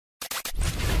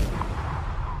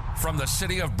From the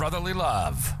city of brotherly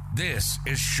love, this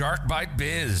is Shark Bite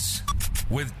Biz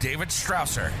with David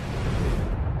Strausser.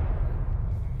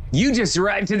 You just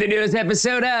arrived to the newest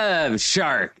episode of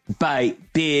Shark Bite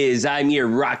Biz. I'm your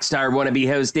rock star wannabe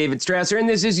host, David Strausser, and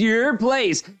this is your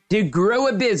place to grow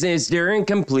a business during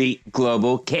complete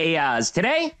global chaos.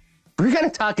 Today, we're going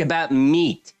to talk about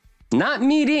meat. Not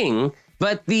meeting,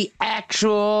 but the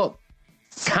actual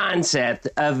concept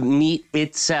of meat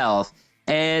itself.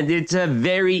 And it's a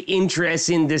very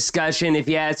interesting discussion, if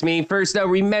you ask me. First, though,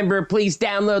 remember, please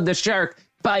download the Shark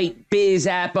Bite Biz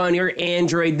app on your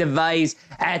Android device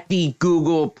at the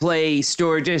Google Play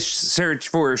Store. Just search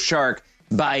for Shark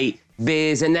Bite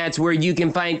Biz, and that's where you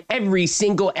can find every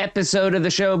single episode of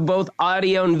the show, both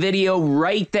audio and video,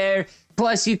 right there.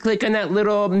 Plus, you click on that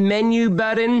little menu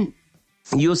button.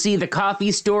 You'll see the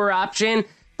coffee store option.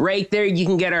 Right there, you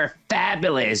can get our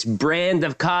fabulous brand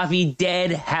of coffee,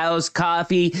 Dead House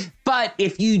Coffee. But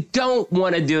if you don't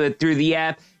want to do it through the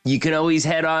app, you can always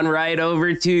head on right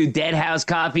over to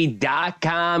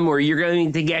deadhousecoffee.com, where you're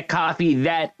going to get coffee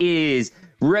that is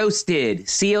roasted,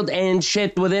 sealed, and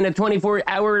shipped within a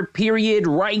 24-hour period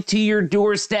right to your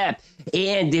doorstep.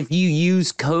 And if you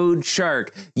use code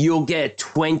SHARK, you'll get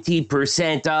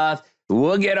 20% off.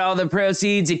 We'll get all the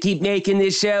proceeds to keep making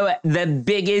this show the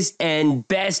biggest and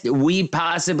best we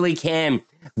possibly can.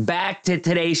 Back to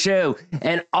today's show.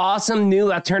 An awesome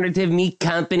new alternative meat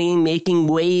company making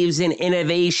waves in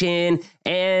innovation.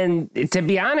 And to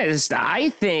be honest, I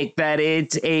think that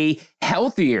it's a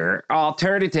healthier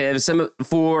alternative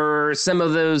for some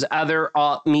of those other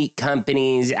alt meat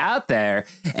companies out there.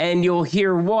 And you'll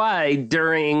hear why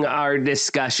during our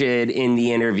discussion in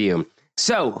the interview.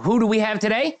 So who do we have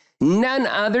today? None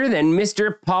other than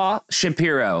Mr. Paul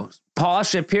Shapiro. Paul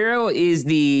Shapiro is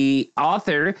the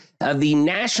author of the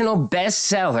national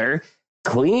bestseller,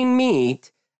 Clean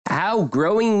Meat: How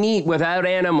Growing Meat Without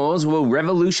Animals Will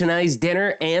Revolutionize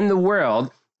Dinner and the World,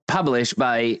 published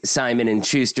by Simon &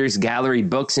 Schuster's Gallery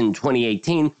Books in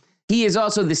 2018. He is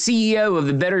also the CEO of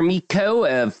the Better Meat Co.,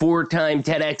 a four-time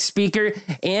TEDx speaker,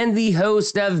 and the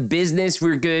host of Business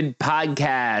for Good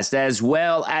podcast, as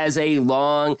well as a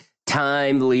long-time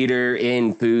leader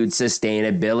in food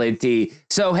sustainability.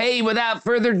 So, hey, without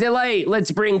further delay,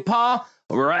 let's bring Paul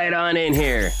right on in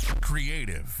here.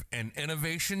 Creative and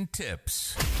innovation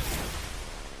tips.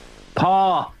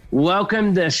 Paul,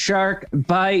 welcome to Shark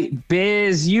Bite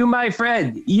Biz. You, my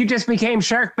friend, you just became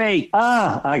Shark Bait.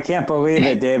 I can't believe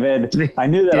it, David. I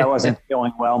knew that I wasn't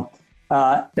feeling well.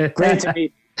 Great to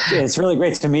meet. It's really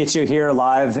great to meet you here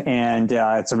live, and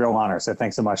it's a real honor. So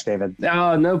thanks so much, David.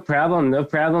 Oh, no problem. No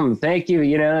problem. Thank you.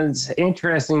 You know, it's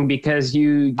interesting because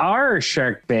you are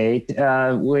Shark Bait,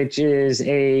 which is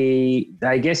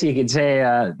I guess you could say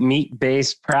a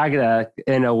meat-based product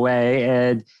in a way.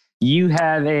 And you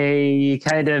have a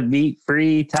kind of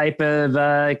meat-free type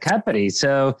of company.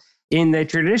 So in the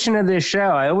tradition of this show,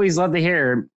 I always love to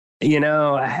hear, you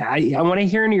know, I want to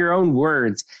hear in your own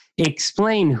words,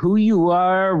 explain who you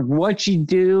are, what you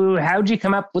do, how'd you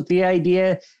come up with the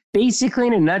idea? Basically,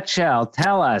 in a nutshell,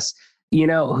 tell us, you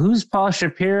know, who's Paul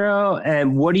Shapiro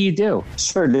and what do you do?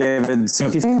 Sure, David. So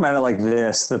if you think about it like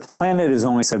this, the planet is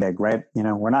only so big, right? You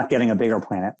know, we're not getting a bigger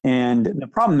planet. And the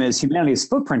problem is humanity's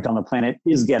footprint on the planet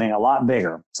is getting a lot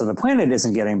bigger. So the planet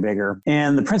isn't getting bigger.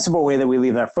 And the principal way that we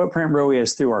leave that footprint really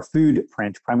is through our food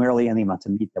print, primarily in the amount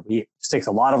of meat that we eat. It just takes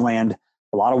a lot of land,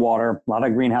 a lot of water, a lot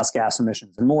of greenhouse gas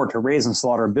emissions, and more to raise and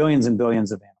slaughter billions and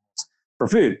billions of animals for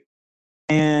food.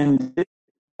 And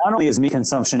not only is meat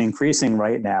consumption increasing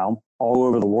right now all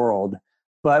over the world,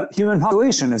 but human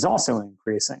population is also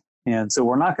increasing. And so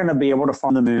we're not going to be able to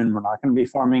farm the moon. We're not going to be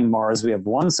farming Mars. We have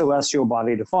one celestial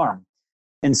body to farm.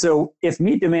 And so if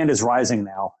meat demand is rising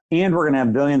now, and we're going to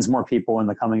have billions more people in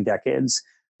the coming decades,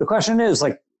 the question is,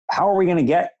 like, how are we going to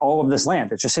get all of this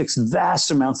land? It just takes vast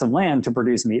amounts of land to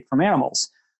produce meat from animals.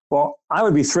 Well, I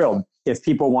would be thrilled if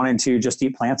people wanted to just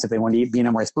eat plants, if they wanted to eat bean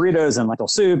and rice burritos and lentil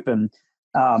soup and,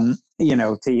 you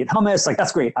know, to eat hummus. Like,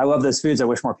 that's great. I love those foods. I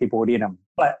wish more people would eat them.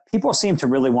 But people seem to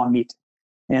really want meat.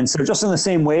 And so just in the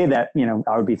same way that, you know,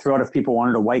 I would be thrilled if people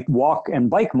wanted to walk and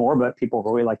bike more, but people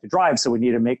really like to drive. So we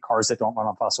need to make cars that don't run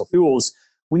on fossil fuels.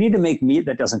 We need to make meat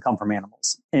that doesn't come from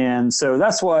animals. And so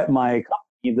that's what my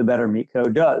company, The Better Meat Co.,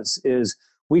 does, is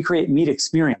we create meat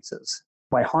experiences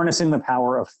by harnessing the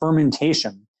power of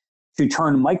fermentation to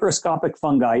turn microscopic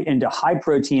fungi into high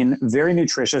protein, very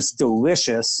nutritious,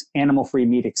 delicious animal-free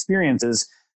meat experiences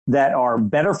that are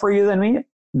better for you than meat,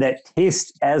 that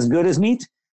taste as good as meat,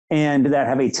 and that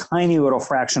have a tiny little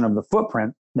fraction of the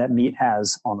footprint that meat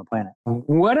has on the planet.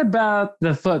 What about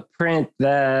the footprint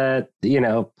that, you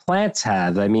know, plants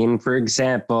have? I mean, for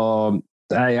example,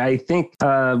 I think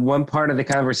one part of the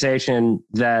conversation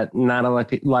that not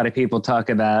a lot of people talk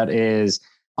about is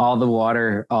all the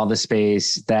water, all the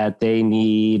space that they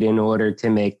need in order to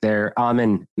make their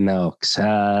almond milks.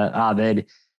 Abed,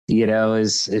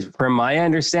 is from my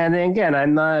understanding, again,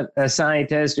 I'm not a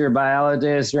scientist or a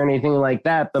biologist or anything like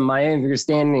that, but my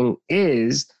understanding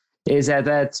is that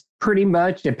that's pretty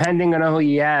much, depending on who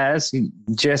you ask,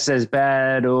 just as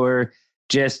bad or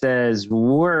just as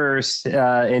worse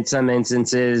in some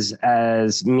instances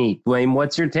as meat. Wayne,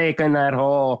 what's your take on that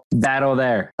whole battle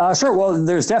there? Sure. Well,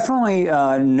 there's definitely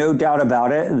no doubt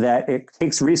about it that it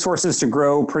takes resources to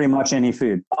grow pretty much any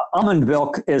food. Almond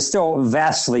milk is still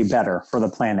vastly better for the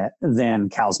planet than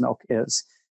cow's milk is.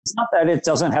 It's not that it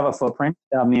doesn't have a footprint.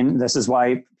 I mean, this is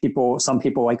why some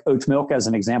people like oat milk as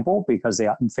an example, because they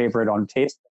favor it on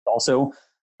taste. Also,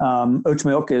 oat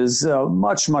milk is a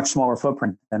much, much smaller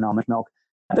footprint than almond milk.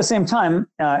 At the same time,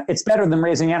 it's better than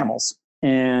raising animals.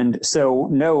 And so,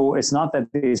 no, it's not that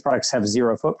these products have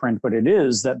zero footprint, but it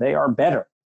is that they are better.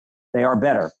 They are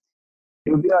better.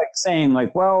 It would be like saying,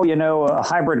 a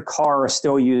hybrid car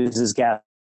still uses gas.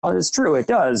 Well, it's true, it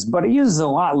does, but it uses a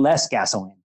lot less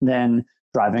gasoline than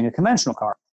driving a conventional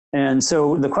car. And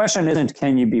so the question isn't,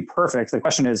 can you be perfect? The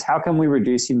question is, how can we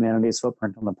reduce humanity's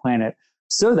footprint on the planet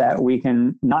so that we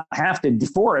can not have to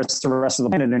deforest the rest of the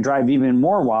planet and drive even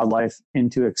more wildlife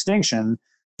into extinction,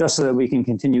 just so that we can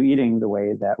continue eating the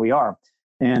way that we are.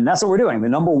 And that's what we're doing. The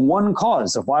number one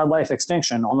cause of wildlife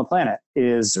extinction on the planet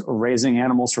is raising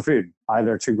animals for food,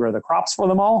 either to grow the crops for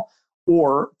them all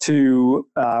or to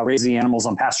raise the animals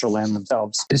on pasture land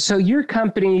themselves. So your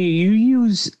company, you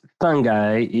use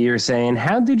fungi, you're saying.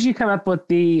 How did you come up with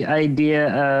the idea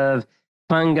of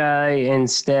fungi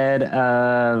instead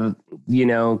of,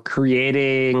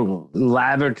 creating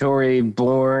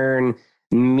laboratory-born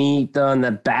meat on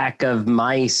the back of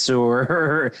mice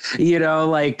or, some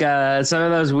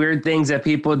of those weird things that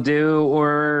people do,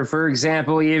 or, for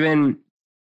example, even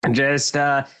just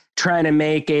trying to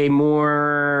make a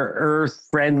more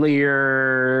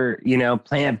earth-friendlier,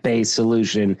 plant-based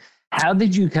solution? How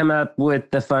did you come up with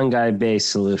the fungi-based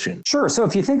solution? Sure. So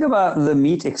if you think about the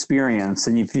meat experience,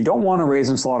 and if you don't want to raise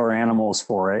and slaughter animals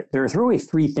for it, there's really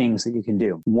three things that you can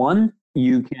do. One,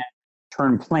 you can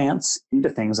turn plants into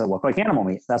things that look like animal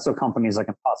meat. That's what companies like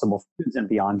Impossible Foods and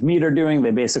Beyond Meat are doing.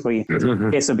 They basically, in the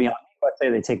case of Beyond Meat, let's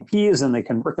say they take peas and they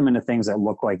convert them into things that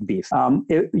look like beef.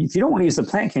 If you don't want to use the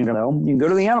plant kingdom, though, you can go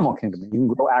to the animal kingdom. You can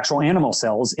grow actual animal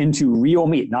cells into real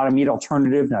meat, not a meat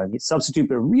alternative, not a meat substitute,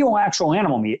 but real actual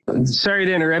animal meat. Sorry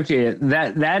to interrupt you.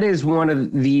 That is one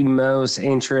of the most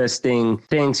interesting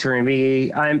things for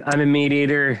me. I'm a meat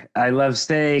eater. I love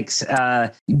steaks.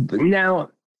 Now,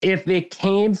 if it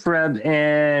came from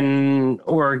an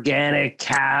organic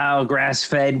cow,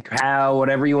 grass-fed cow,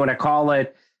 whatever you want to call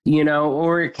it,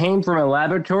 or it came from a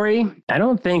laboratory, I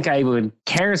don't think I would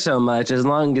care so much as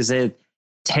long as it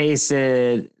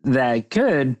tasted that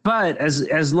good. But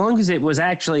as long as it was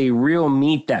actually real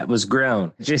meat that was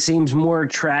grown, it just seems more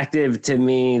attractive to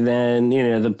me than,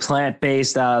 the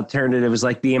plant-based alternatives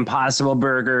like the Impossible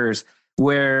Burgers,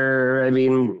 where,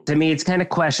 to me, it's kind of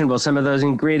questionable, some of those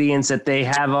ingredients that they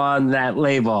have on that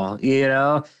label,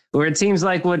 where it seems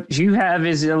like what you have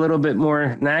is a little bit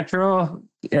more natural.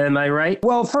 Am I right?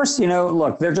 Well, first,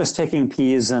 look, they're just taking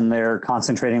peas and they're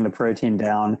concentrating the protein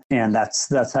down. And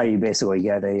that's how you basically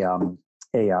get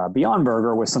a Beyond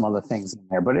Burger with some other things in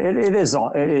there. But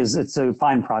it's a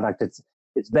fine product.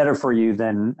 It's better for you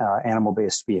than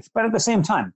animal-based beef. But at the same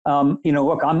time,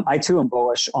 look, I too am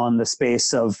bullish on the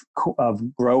space of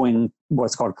growing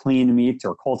what's called clean meat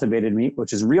or cultivated meat,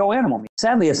 which is real animal meat.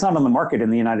 Sadly, it's not on the market in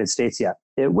the United States yet.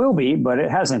 It will be, but it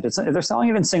hasn't. They're selling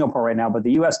it in Singapore right now, but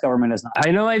the U.S. government is not.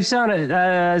 I know I've seen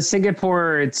it.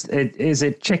 Singapore, is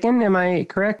it chicken? Am I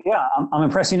correct? Yeah, I'm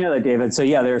impressed you know that, David. So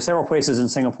yeah, there are several places in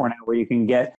Singapore now where you can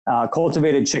get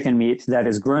cultivated chicken meat that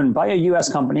is grown by a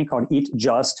U.S. company called Eat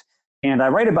Just. And I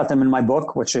write about them in my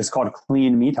book, which is called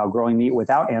Clean Meat, How Growing Meat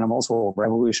Without Animals Will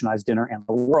Revolutionize Dinner and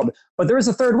the World. But there is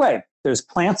a third way. There's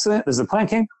the plant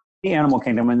kingdom, the animal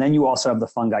kingdom, and then you also have the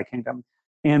fungi kingdom.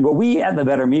 And what we at the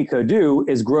Better Meat Co. do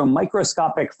is grow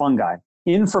microscopic fungi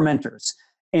in fermenters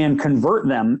and convert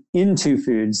them into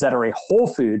foods that are a whole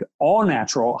food, all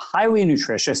natural, highly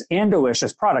nutritious and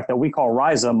delicious product that we call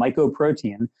rhiza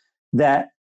mycoprotein that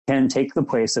can take the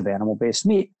place of animal-based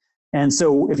meat. And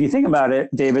so if you think about it,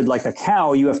 David, like a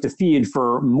cow, you have to feed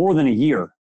for more than a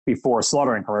year before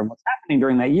slaughtering her. And what's happening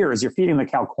during that year is you're feeding the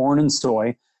cow corn and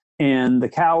soy, and the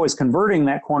cow is converting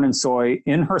that corn and soy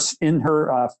in her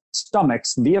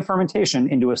stomachs via fermentation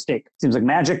into a steak. Seems like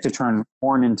magic to turn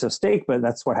corn into steak, but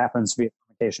that's what happens via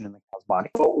fermentation. fermentation in the cow's body.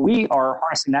 But we are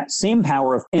harnessing that same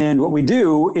power, and what we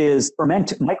do is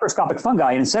ferment microscopic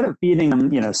fungi. And instead of feeding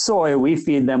them, soy, we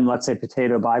feed them, let's say,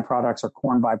 potato byproducts or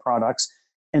corn byproducts,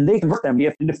 and they convert them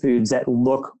into foods that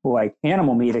look like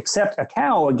animal meat, except a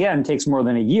cow, again, takes more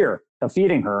than a year of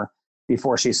feeding her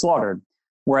before she's slaughtered.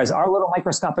 Whereas our little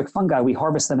microscopic fungi, we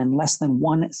harvest them in less than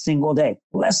one single day,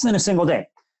 less than a single day.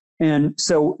 And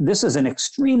so this is an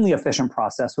extremely efficient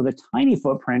process with a tiny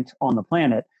footprint on the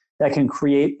planet that can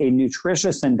create a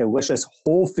nutritious and delicious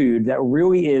whole food that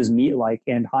really is meat-like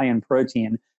and high in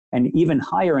protein and even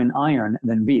higher in iron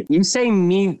than beef. You say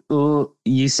meat-like.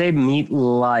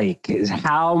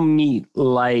 How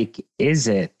meat-like is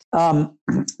it?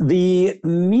 The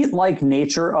meat-like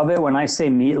nature of it, when I say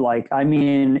meat-like, I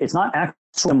mean it's not actual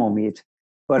animal meat,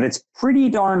 but it's pretty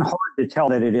darn hard to tell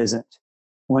that it isn't.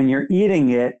 When you're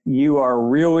eating it, you are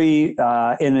really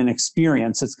in an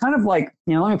experience. It's kind of like,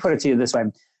 let me put it to you this way.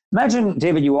 Imagine,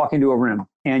 David, you walk into a room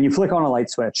and you flick on a light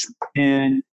switch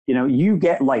and, you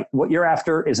get light. What you're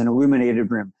after is an illuminated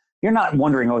room. You're not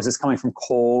wondering, is this coming from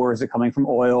coal, or is it coming from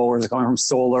oil, or is it coming from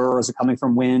solar, or is it coming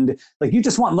from wind? Like, you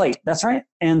just want light. That's right.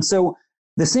 And so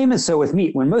the same is so with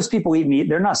meat. When most people eat meat,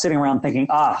 they're not sitting around thinking,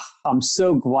 I'm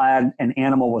so glad an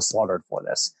animal was slaughtered for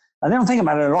this. And they don't think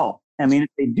about it at all. I mean, if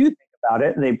they do think about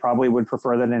it, they probably would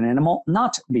prefer that an animal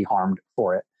not be harmed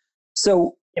for it.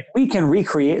 So if we can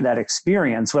recreate that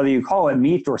experience, whether you call it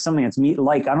meat or something that's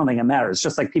meat-like, I don't think it matters.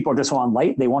 Just like people just want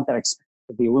light, they want that experience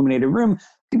of the illuminated room.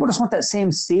 People just want that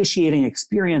same satiating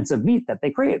experience of meat that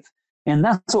they crave. And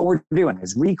that's what we're doing,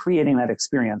 is recreating that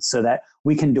experience so that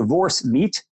we can divorce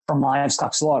meat from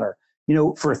livestock slaughter.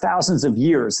 For thousands of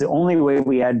years, the only way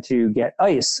we had to get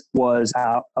ice was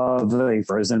out of a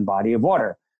frozen body of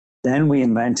water. Then we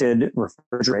invented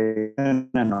refrigeration,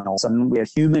 and all of a sudden we had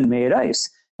human-made ice.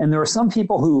 And there were some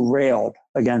people who railed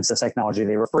against this technology.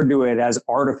 They referred to it as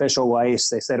artificial ice.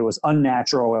 They said it was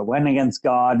unnatural. It went against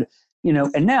God.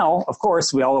 And now, of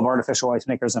course, we all have artificial ice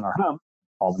makers in our home,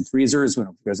 call them freezers. We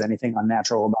don't think there's anything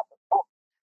unnatural about them.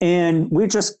 And we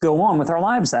just go on with our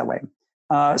lives that way.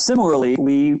 Similarly,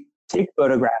 we take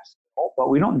photographs, but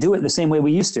we don't do it the same way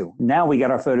we used to. Now we get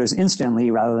our photos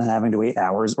instantly rather than having to wait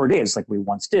hours or days like we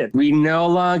once did. We no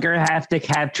longer have to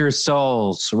capture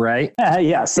souls, right?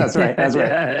 Yes, that's right. That's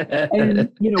right.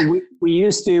 And, we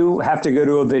used to have to go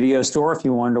to a video store if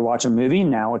you wanted to watch a movie.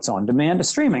 Now it's on demand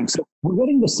streaming. So we're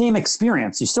getting the same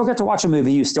experience. You still get to watch a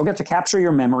movie. You still get to capture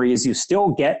your memories. You still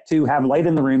get to have light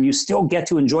in the room. You still get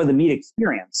to enjoy the meat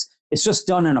experience. It's just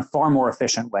done in a far more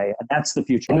efficient way. And that's the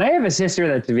future. And I have a sister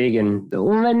that's vegan.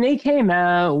 When they came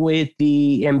out with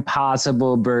the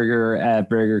Impossible Burger at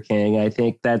Burger King, I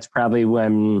think that's probably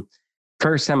when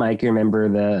first time I can remember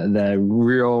the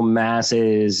real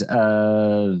masses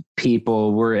of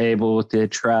people were able to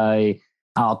try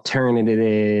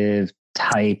alternative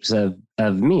types of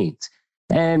meats.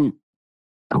 And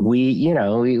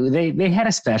they had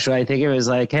a special. I think it was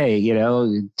like, hey,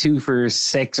 2 for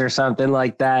 $6 or something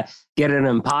like that. Get an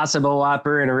Impossible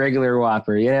Whopper and a regular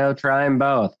Whopper, try them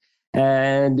both.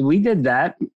 And we did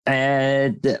that,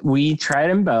 and we tried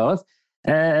them both,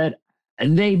 and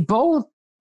they both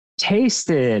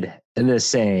tasted the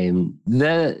same.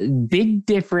 The big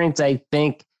difference, I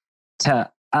think,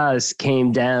 to us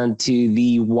came down to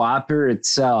the Whopper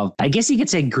itself. I guess you could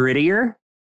say grittier.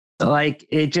 Like,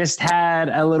 it just had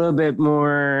a little bit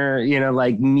more,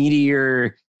 like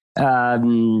meatier,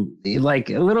 like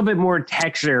a little bit more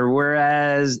texture,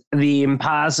 whereas the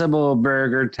Impossible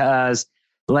Burger to us,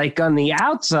 like on the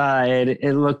outside,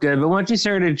 it looked good, but once you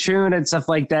started chewing and stuff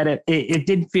like that, it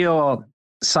did feel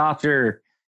softer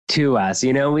to us.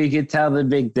 We could tell the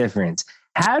big difference.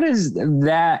 How does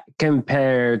that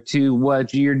compare to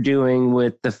what you're doing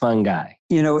with the fungi?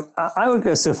 I would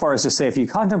go so far as to say, if you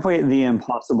contemplate the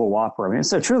Impossible Whopper, I mean,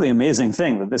 it's a truly amazing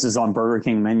thing that this is on Burger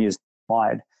King menus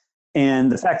wide. And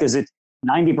the fact is, it's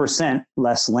 90%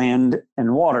 less land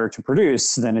and water to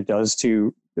produce than it does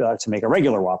to make a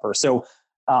regular Whopper. So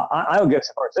I would go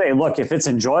so far as to say, look, if it's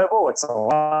enjoyable, it's a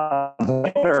lot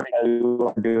better.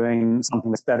 You are doing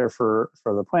something that's better for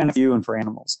the planet, you, and for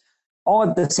animals. All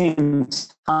at the same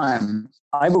time,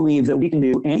 I believe that we can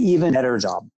do an even better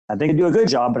job. I think we can do a good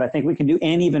job, but I think we can do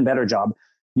an even better job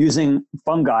using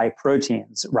fungi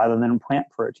proteins rather than plant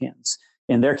proteins.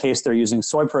 In their case, they're using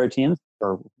soy proteins,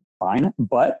 or fine,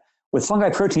 but with fungi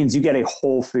proteins, you get a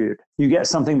whole food. You get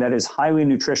something that is highly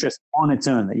nutritious on its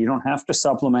own, that you don't have to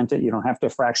supplement it, you don't have to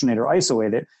fractionate or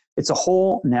isolate it. It's a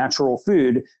whole natural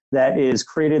food that is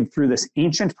created through this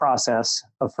ancient process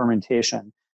of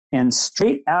fermentation. And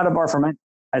straight out of our ferment,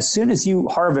 as soon as you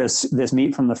harvest this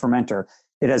meat from the fermenter,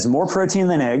 it has more protein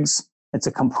than eggs, It's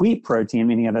a complete protein,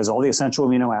 meaning it has all the essential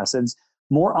amino acids,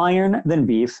 more iron than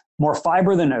beef, more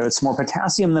fiber than oats, more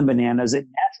potassium than bananas. It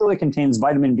naturally contains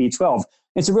vitamin B12.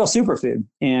 It's a real superfood.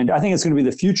 And I think it's going to be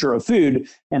the future of food.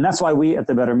 And that's why we at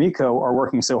the Better Me Co are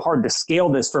working so hard to scale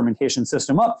this fermentation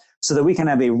system up so that we can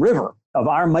have a river of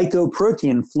our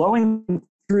mycoprotein flowing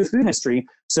through the food industry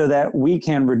so that we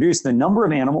can reduce the number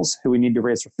of animals who we need to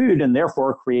raise for food and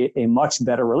therefore create a much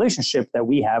better relationship that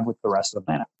we have with the rest of the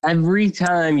planet. Every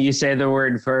time you say the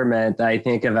word ferment, I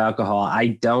think of alcohol.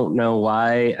 I don't know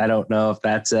why. I don't know if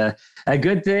that's a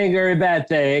good thing or a bad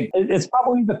thing. It's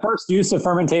probably the first use of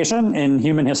fermentation in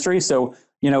human history. So,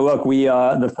 look,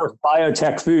 the first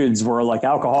biotech foods were like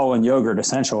alcohol and yogurt,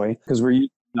 essentially, because we're using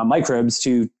microbes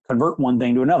to convert one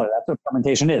thing to another. That's what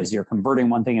fermentation is. You're converting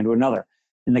one thing into another.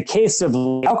 In the case of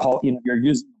alcohol, you're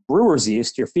using brewer's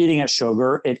yeast, you're feeding it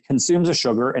sugar, it consumes the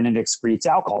sugar, and it excretes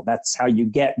alcohol. That's how you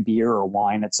get beer or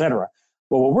wine, etc.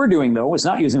 Well, what we're doing, though, is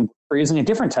we're using a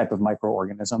different type of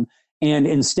microorganism. And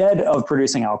instead of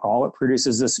producing alcohol, it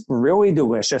produces this really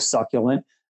delicious, succulent,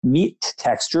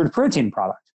 meat-textured protein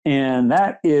product. And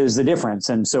that is the difference.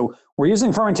 And so we're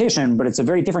using fermentation, but it's a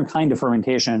very different kind of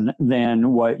fermentation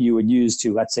than what you would use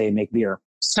to, let's say, make beer.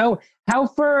 So how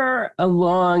far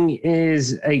along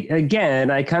is,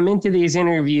 again, I come into these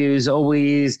interviews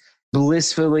always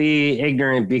blissfully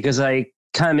ignorant because I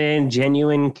come in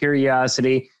genuine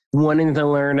curiosity, wanting to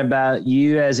learn about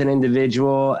you as an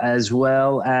individual, as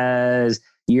well as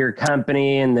your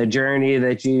company and the journey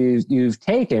that you've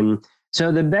taken.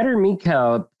 So the Better Me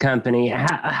Co company,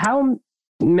 how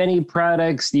many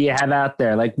products do you have out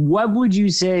there? Like, what would you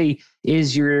say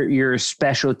is your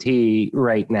specialty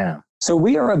right now? So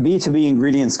we are a B2B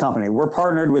ingredients company. We're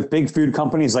partnered with big food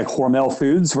companies like Hormel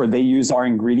Foods, where they use our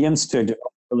ingredients to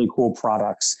develop really cool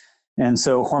products. And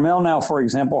so Hormel now, for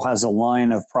example, has a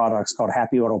line of products called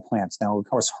Happy Little Plants. Now, of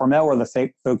course, Hormel are the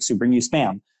fake folks who bring you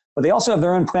Spam, but they also have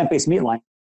their own plant-based meat line.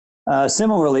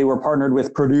 Similarly, we're partnered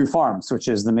with Purdue Farms, which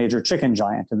is the major chicken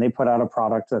giant, and they put out a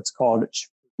product that's called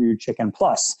Purdue Chicken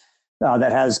Plus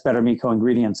that has Better Me Co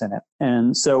ingredients in it.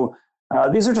 And so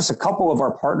these are just a couple of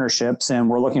our partnerships, and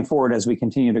we're looking forward as we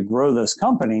continue to grow this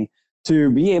company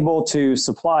to be able to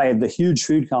supply the huge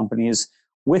food companies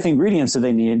with ingredients that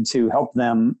they need to help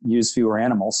them use fewer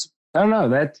animals. Oh, no,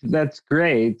 that's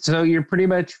great. So you're pretty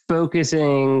much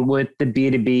focusing with the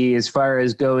B2B as far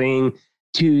as going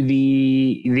to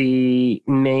the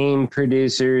main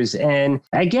producers. And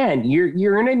again,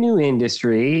 you're in a new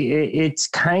industry. It's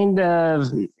kind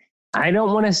of, I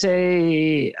don't want to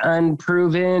say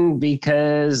unproven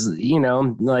because,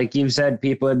 like you've said,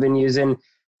 people have been using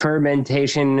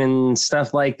fermentation and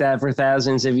stuff like that for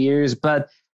thousands of years. But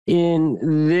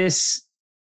in this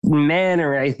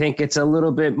manner, I think it's a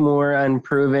little bit more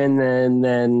unproven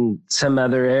than some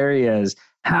other areas.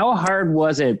 How hard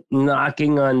was it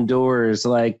knocking on doors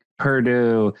like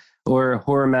Purdue or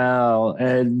Hormel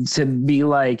and to be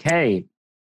like, hey,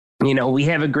 we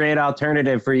have a great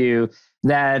alternative for you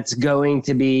that's going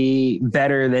to be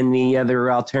better than the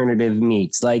other alternative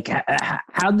meats? Like,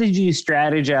 how did you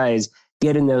strategize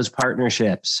getting those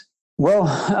partnerships?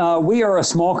 Well, we are a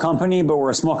small company, but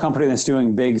we're a small company that's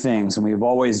doing big things. And we've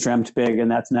always dreamt big, and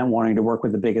that's not wanting to work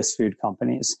with the biggest food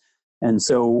companies. And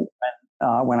so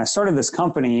when I started this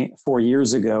company 4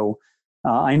 years ago,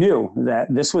 I knew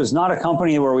that this was not a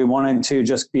company where we wanted to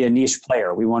just be a niche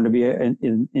player. We wanted to be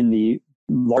in the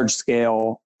large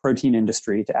scale protein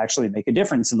industry to actually make a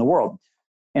difference in the world.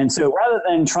 And so rather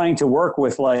than trying to work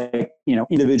with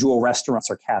individual restaurants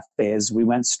or cafes, we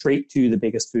went straight to the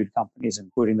biggest food companies,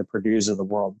 including the Purdue's of the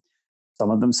world. Some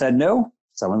of them said no,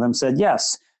 some of them said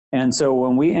yes. And so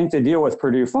when we inked a deal with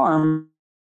Purdue Farms,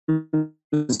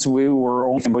 we were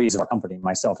only employees of our company,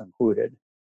 myself included.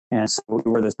 And so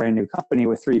we were this brand new company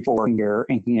with 3 people working here,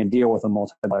 inking a deal with a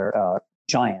multi-billion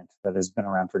giant that has been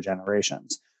around for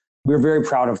generations. We're very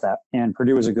proud of that. And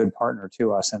Purdue is a good partner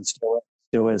to us and still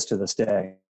is to this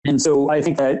day. And so I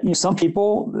think that some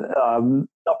people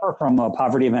suffer from a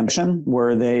poverty of ambition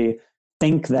where they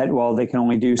think that, well, they can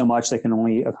only do so much, they can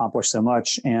only accomplish so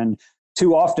much. And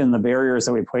too often the barriers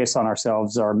that we place on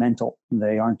ourselves are mental.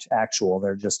 They aren't actual,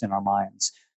 they're just in our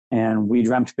minds. And we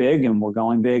dreamt big and we're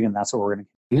going big, and that's what we're going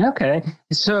to do. Okay.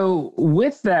 So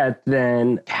with that,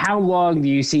 then, how long do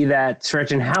you see that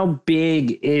stretch, and how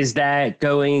big is that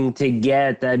going to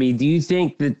get? I mean, do you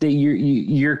think that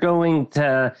you're going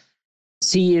to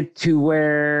see it to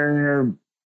where,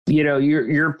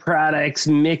 your products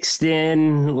mixed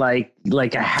in like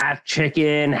a half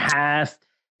chicken, half,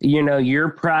 your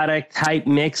product type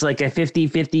mix, like a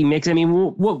 50-50 mix? I mean,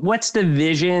 what's the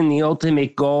vision, the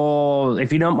ultimate goal,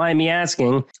 if you don't mind me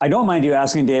asking? I don't mind you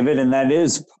asking, David, and that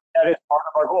is That is part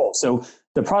of our goal. So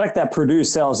the product that Purdue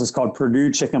sells is called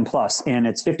Purdue Chicken Plus, and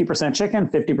it's 50% chicken,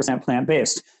 50%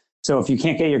 plant-based. So if you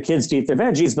can't get your kids to eat their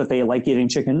veggies, but they like eating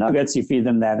chicken nuggets, you feed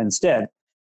them that instead.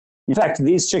 In fact,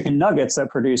 these chicken nuggets that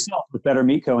Purdue sells with Better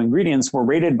Meat Co. ingredients were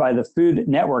rated by the Food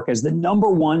Network as the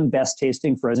 #1 best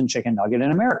tasting frozen chicken nugget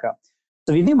in America.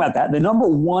 So if you think about that, the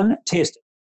 #1 tasting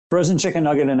frozen chicken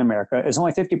nugget in America is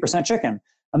only 50% chicken.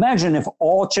 Imagine if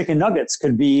all chicken nuggets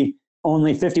could be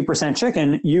only 50%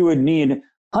 chicken, you would need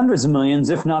hundreds of millions,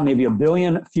 if not maybe a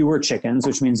billion fewer chickens,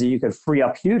 which means that you could free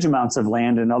up huge amounts of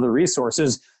land and other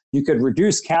resources. You could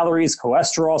reduce calories,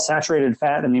 cholesterol, saturated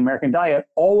fat in the American diet,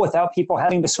 all without people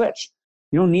having to switch.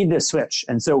 You don't need to switch.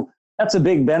 And so that's a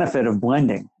big benefit of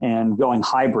blending and going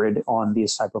hybrid on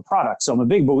these type of products. So I'm a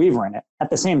big believer in it. At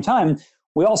the same time,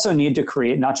 we also need to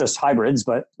create not just hybrids,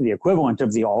 but the equivalent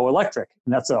of the all-electric.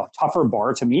 And that's a tougher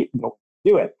bar to meet, but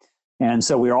we do it. And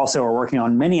so we also are working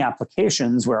on many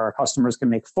applications where our customers can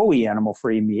make fully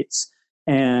animal-free meats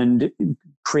and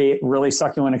create really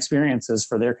succulent experiences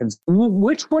for their consumers.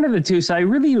 Which one of the two? So I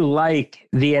really like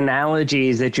the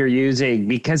analogies that you're using,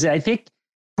 because I think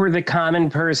for the common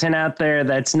person out there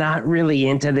that's not really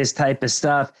into this type of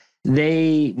stuff,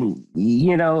 they're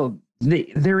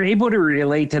able to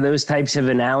relate to those types of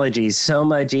analogies so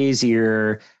much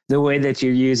easier, the way that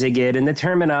you're using it and the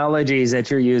terminologies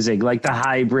that you're using, like the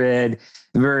hybrid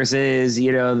versus,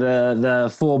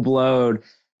 the full blown.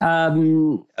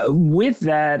 With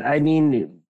that, I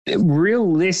mean,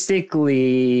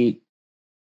 realistically,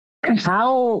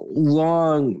 how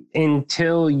long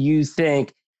until you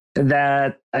think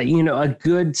that, a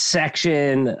good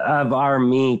section of our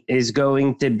meat is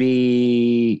going to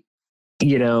be,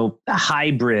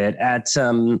 hybrid at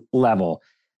some level?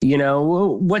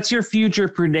 What's your future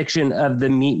prediction of the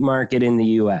meat market in the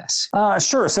U.S.?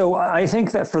 Sure. So I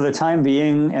think that for the time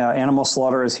being, animal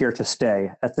slaughter is here to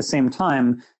stay. At the same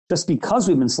time, just because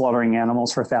we've been slaughtering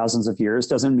animals for thousands of years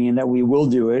doesn't mean that we will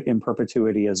do it in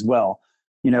perpetuity as well.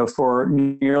 For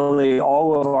nearly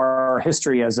all of our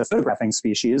history as a photographing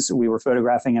species, we were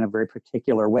photographing in a very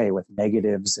particular way with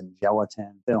negatives and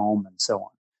gelatin, film, and so on.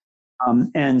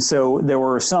 And so there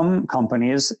were some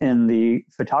companies in the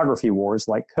photography wars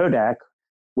like Kodak,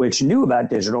 which knew about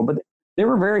digital, but they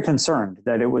were very concerned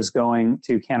that it was going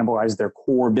to cannibalize their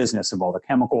core business of all the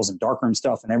chemicals and darkroom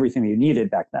stuff and everything you needed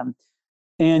back then.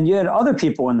 And you had other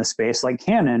people in the space like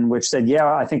Canon, which said,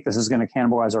 yeah, I think this is going to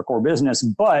cannibalize our core business,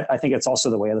 but I think it's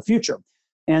also the way of the future.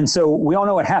 And so we all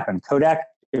know what happened. Kodak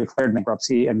declared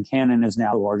bankruptcy, and Canon is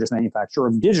now the largest manufacturer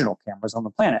of digital cameras on the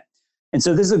planet. And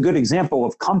so this is a good example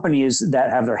of companies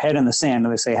that have their head in the sand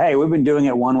and they say, hey, we've been doing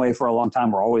it one way for a long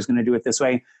time. We're always going to do it this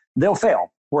way. They'll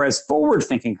fail. Whereas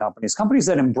forward-thinking companies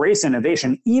that embrace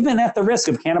innovation, even at the risk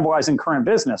of cannibalizing current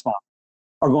business models,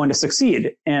 are going to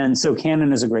succeed. And so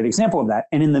Canon is a great example of that.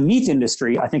 And in the meat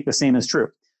industry, I think the same is true.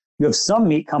 You have some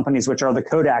meat companies which are the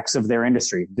Kodaks of their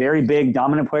industry, very big,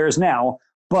 dominant players now,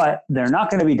 but they're not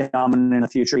going to be dominant in the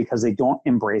future because they don't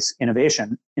embrace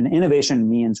innovation. And innovation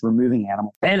means removing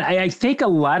animals. And I think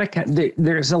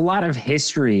there's a lot of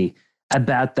history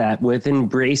about that with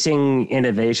embracing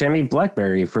innovation. I mean,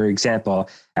 BlackBerry, for example.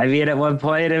 I mean, at one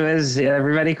point,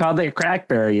 everybody called it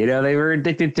crackberry. They were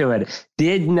addicted to it.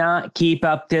 Did not keep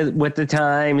up with the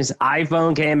times.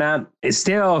 iPhone came out.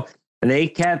 They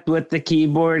kept with the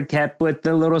keyboard, kept with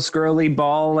the little scrolly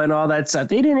ball and all that stuff.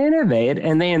 They didn't innovate,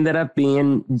 and they ended up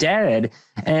being dead.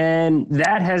 And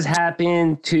that has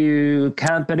happened to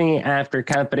company after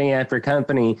company after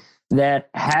company that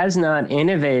has not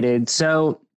innovated.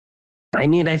 So, I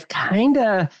mean,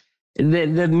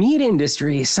 the meat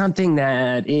industry is something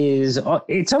that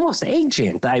it's almost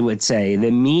ancient, I would say.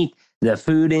 The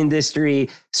food industry.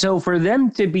 So for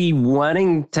them to be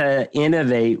wanting to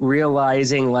innovate,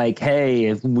 realizing like, hey,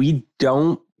 if we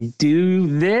don't do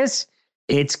this,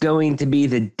 it's going to be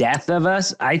the death of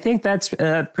us. I think that's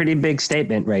a pretty big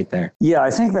statement right there. Yeah,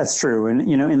 I think that's true. And,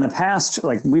 in the past,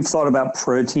 like we've thought about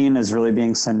protein as really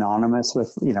being synonymous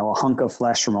with, a hunk of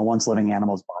flesh from a once living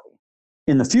animal's body.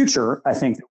 In the future, I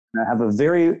think we're going to have a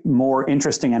very more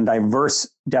interesting and diverse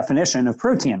definition of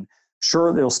protein.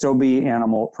 Sure, there'll still be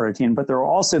animal protein, but there will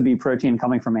also be protein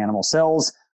coming from animal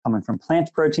cells, coming from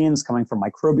plant proteins, coming from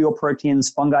microbial proteins,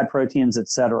 fungi proteins, et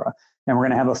cetera. And we're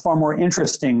going to have a far more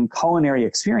interesting culinary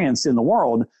experience in the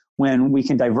world when we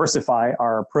can diversify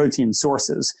our protein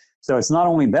sources. So it's not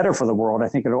only better for the world, I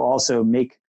think it'll also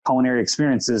make culinary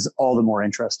experiences all the more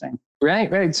interesting.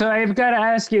 Right. So I've got to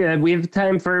ask you, we have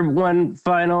time for one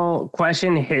final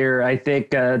question here, I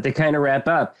think, to kind of wrap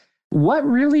up. What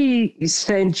really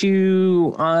sent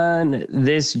you on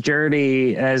this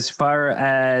journey as far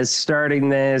as starting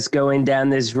this, going down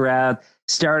this route,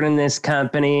 starting this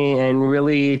company and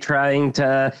really trying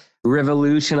to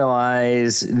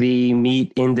revolutionize the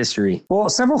meat industry? Well,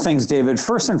 several things, David.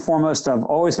 First and foremost, I've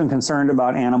always been concerned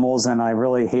about animals, and I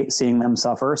really hate seeing them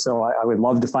suffer. So I would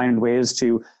love to find ways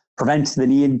to prevent the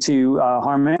need to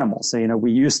harm animals. So,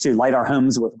 we used to light our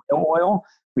homes with whale oil.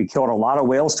 We killed a lot of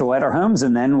whales to light our homes,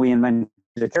 and then we invented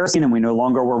kerosene, and we no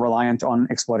longer were reliant on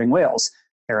exploding whales.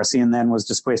 Kerosene then was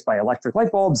displaced by electric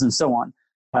light bulbs and so on.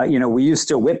 We used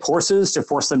to whip horses to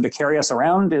force them to carry us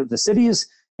around the cities.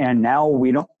 And now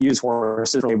we don't use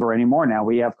horses for labor anymore. Now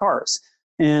we have cars.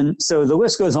 And so the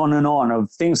list goes on and on of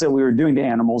things that we were doing to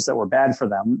animals that were bad for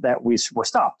them that we were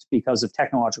stopped because of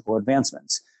technological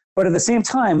advancements. But at the same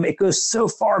time, it goes so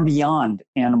far beyond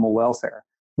animal welfare.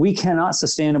 We cannot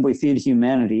sustainably feed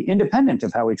humanity, independent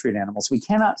of how we treat animals. We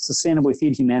cannot sustainably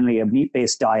feed humanity a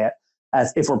meat-based diet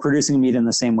as if we're producing meat in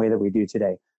the same way that we do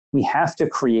today. We have to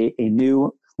create a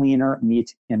new, cleaner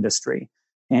meat industry.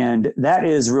 And that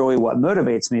is really what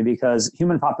motivates me, because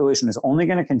human population is only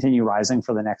going to continue rising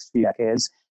for the next few decades.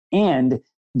 And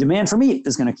demand for meat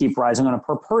is going to keep rising on a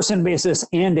per person basis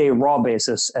and a raw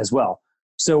basis as well.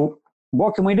 So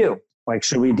what can we do? Like,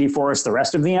 should we deforest the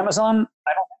rest of the Amazon?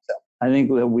 I don't think so. I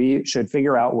think that we should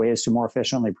figure out ways to more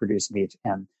efficiently produce meat.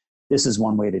 And this is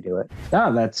one way to do it.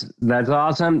 Oh, that's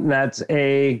awesome. That's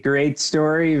a great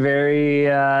story. Very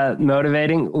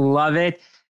motivating. Love it.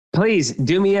 Please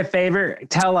do me a favor.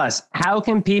 Tell us, how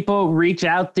can people reach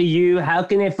out to you? How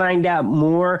can they find out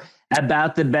more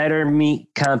about the Better Meat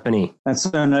Company? That's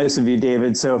so nice of you,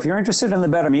 David. So if you're interested in the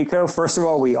Better Meat Co., first of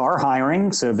all, we are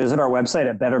hiring. So visit our website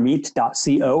at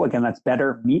bettermeat.co. Again, that's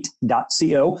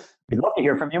bettermeat.co. We'd love to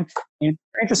hear from you. And if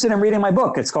you're interested in reading my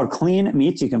book, it's called Clean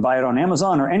Meat. You can buy it on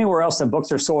Amazon or anywhere else that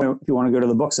books are sold. If you want to go to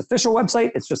the book's official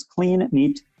website, it's just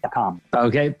cleanmeat.com.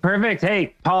 Okay, perfect.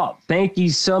 Hey, Paul, thank you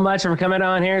so much for coming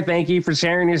on here. Thank you for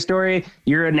sharing your story,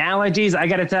 your analogies. I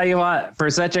got to tell you what, for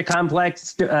such a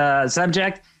complex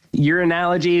subject, your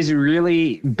analogies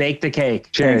really bake the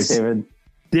cake. Cheers. Thanks, David.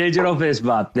 Digital fist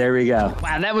bump. There we go.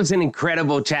 Wow, that was an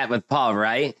incredible chat with Paul,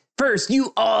 right? First,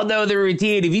 you all know the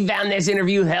routine. If you found this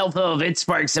interview helpful, if it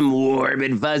sparked some warm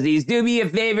and fuzzies, do me a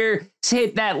favor,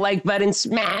 hit that like button,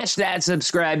 smash that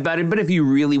subscribe button. But if you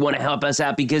really want to help us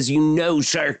out, because you know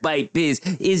Shark Bite Biz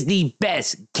is the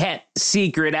best kept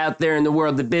secret out there in the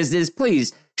world of business,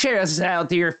 please share us out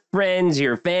to your friends,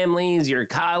 your families, your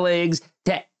colleagues,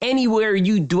 to anywhere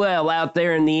you dwell out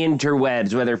there in the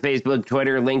interwebs, whether Facebook,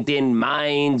 Twitter, LinkedIn,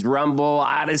 Minds, Rumble,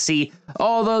 Odyssey,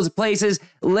 all those places.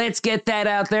 Let's get that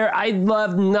out there. I'd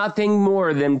love nothing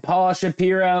more than Paul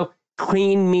Shapiro,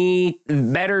 Clean Meat,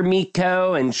 Better Meat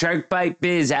Co., and Shark Bite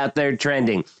Biz out there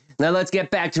trending. Now let's get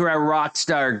back to our rock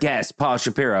star guest, Paul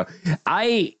Shapiro.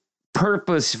 I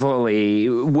purposefully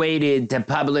waited to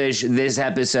publish this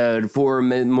episode for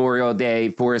Memorial Day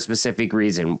for a specific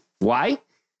reason. Why?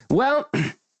 Well,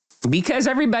 because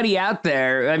everybody out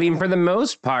there, I mean, for the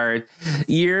most part,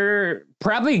 you're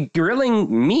probably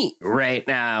grilling meat right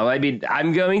now. I mean,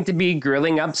 I'm going to be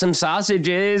grilling up some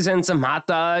sausages and some hot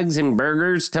dogs and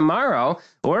burgers tomorrow.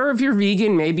 Or if you're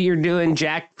vegan, maybe you're doing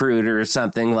jackfruit or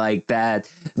something like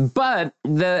that. But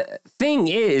the thing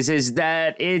is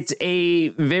that it's a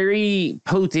very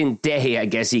potent day, I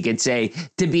guess you could say,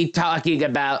 to be talking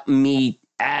about meat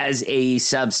as a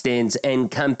substance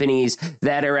and companies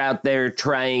that are out there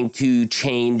trying to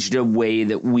change the way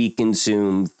that we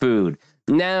consume food.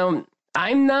 Now,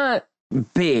 I'm not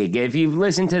big. If you've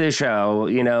listened to the show,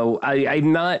 you know,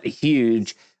 I'm not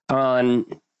huge on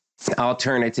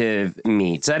alternative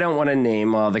meats. I don't want to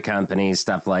name all the companies,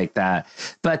 stuff like that.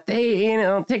 But they, you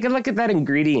know, take a look at that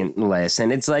ingredient list.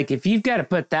 And it's like, if you've got to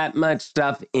put that much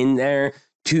stuff in there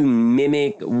to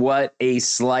mimic what a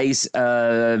slice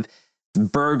of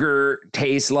burger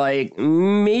tastes like,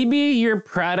 maybe your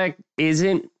product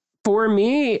isn't for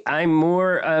me. I'm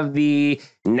more of the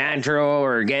natural,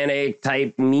 organic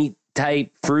type meat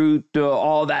type fruit,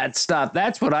 all that stuff.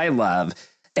 That's what I love.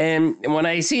 And when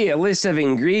I see a list of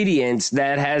ingredients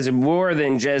that has more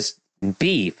than just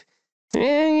beef,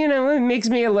 you know, it makes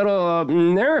me a little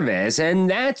nervous. And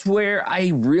that's where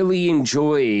I really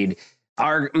enjoyed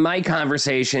my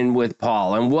conversation with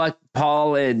Paul and what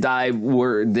Paul and I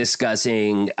were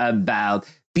discussing about,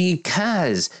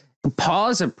 because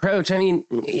Paul's approach, I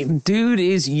mean, dude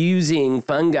is using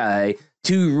fungi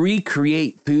to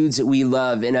recreate foods that we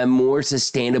love in a more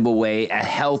sustainable way, a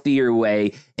healthier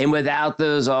way, and without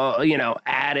those all, you know,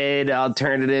 added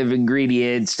alternative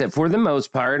ingredients that, for the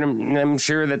most part, I'm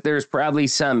sure that there's probably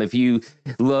some if you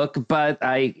look, but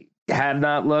I have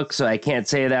not looked, so I can't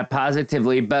say that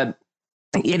positively. But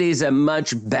it is a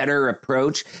much better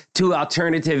approach to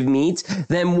alternative meats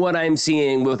than what I'm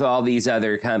seeing with all these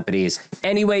other companies.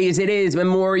 Anyways, it is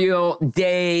Memorial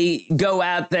Day. Go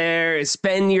out there,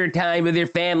 spend your time with your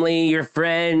family, your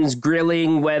friends,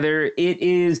 grilling, whether it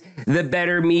is the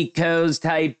Better Meat Co's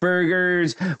type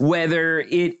burgers, whether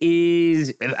it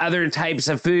is other types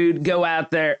of food. Go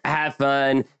out there, have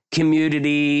fun,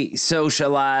 community,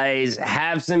 socialize,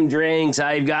 have some drinks.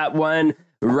 I've got one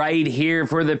right here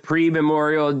for the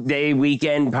pre-Memorial Day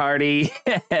weekend party.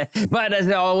 But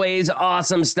as always,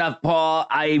 awesome stuff, Paul.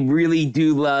 I really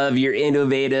do love your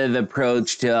innovative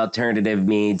approach to alternative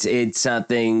meats. It's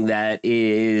something that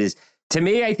is, to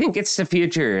me, I think it's the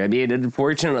future. I mean,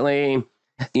 unfortunately,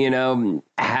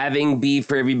 having beef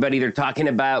for everybody, they're talking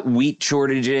about wheat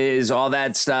shortages, all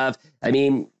that stuff. I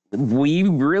mean, we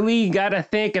really got to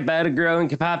think about a growing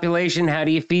population. How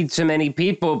do you feed so many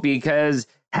people? Because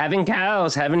having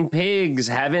cows, having pigs,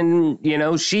 having,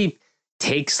 sheep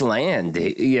takes land,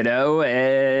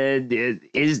 and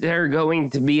is there going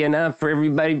to be enough for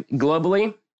everybody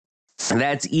globally?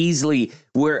 That's easily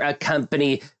where a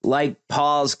company like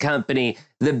Paul's company,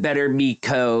 the Better Meat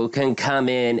Co., can come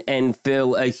in and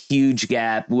fill a huge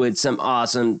gap with some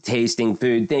awesome tasting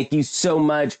food. Thank you so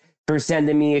much for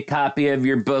sending me a copy of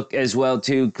your book as well,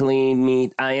 too, Clean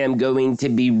Meat. I am going to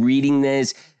be reading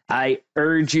this. I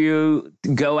urge you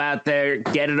to go out there,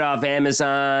 get it off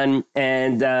Amazon,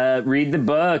 and read the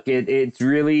book. It's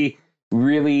really,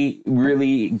 really,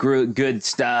 really good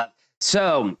stuff.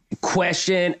 So,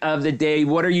 question of the day.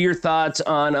 What are your thoughts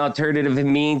on alternative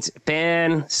meats?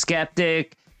 Fan,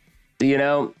 skeptic?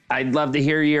 I'd love to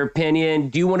hear your opinion.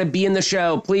 Do you want to be in the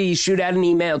show? Please shoot out an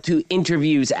email to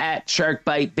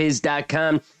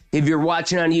interviews@sharkbitebiz.com. If you're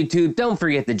watching on YouTube, don't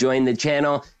forget to join the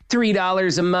channel.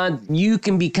 $3 a month, you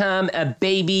can become a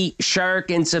baby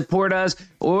shark and support us.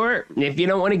 Or if you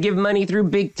don't want to give money through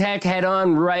big tech, head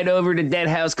on right over to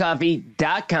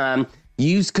deadhousecoffee.com.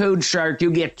 Use code SHARK.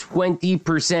 You'll get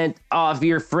 20% off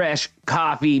your fresh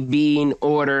coffee bean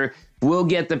order. We'll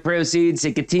get the proceeds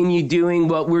to continue doing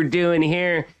what we're doing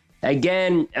here.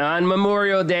 Again, on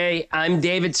Memorial Day, I'm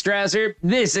David Strasser.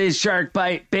 This is Shark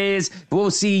Bite Biz.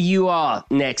 We'll see you all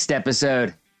next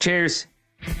episode. Cheers.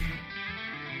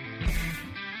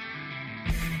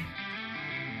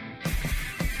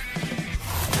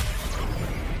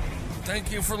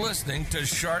 Thank you for listening to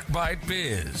Shark Bite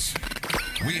Biz.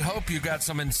 We hope you got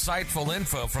some insightful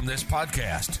info from this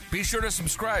podcast. Be sure to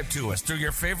subscribe to us through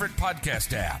your favorite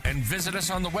podcast app and visit us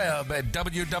on the web at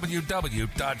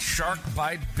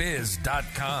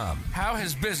www.sharkbitebiz.com. How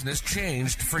has business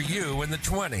changed for you in the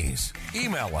 20s?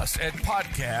 Email us at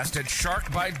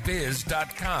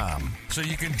podcast@sharkbitebiz.com so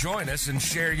you can join us and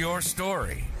share your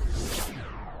story.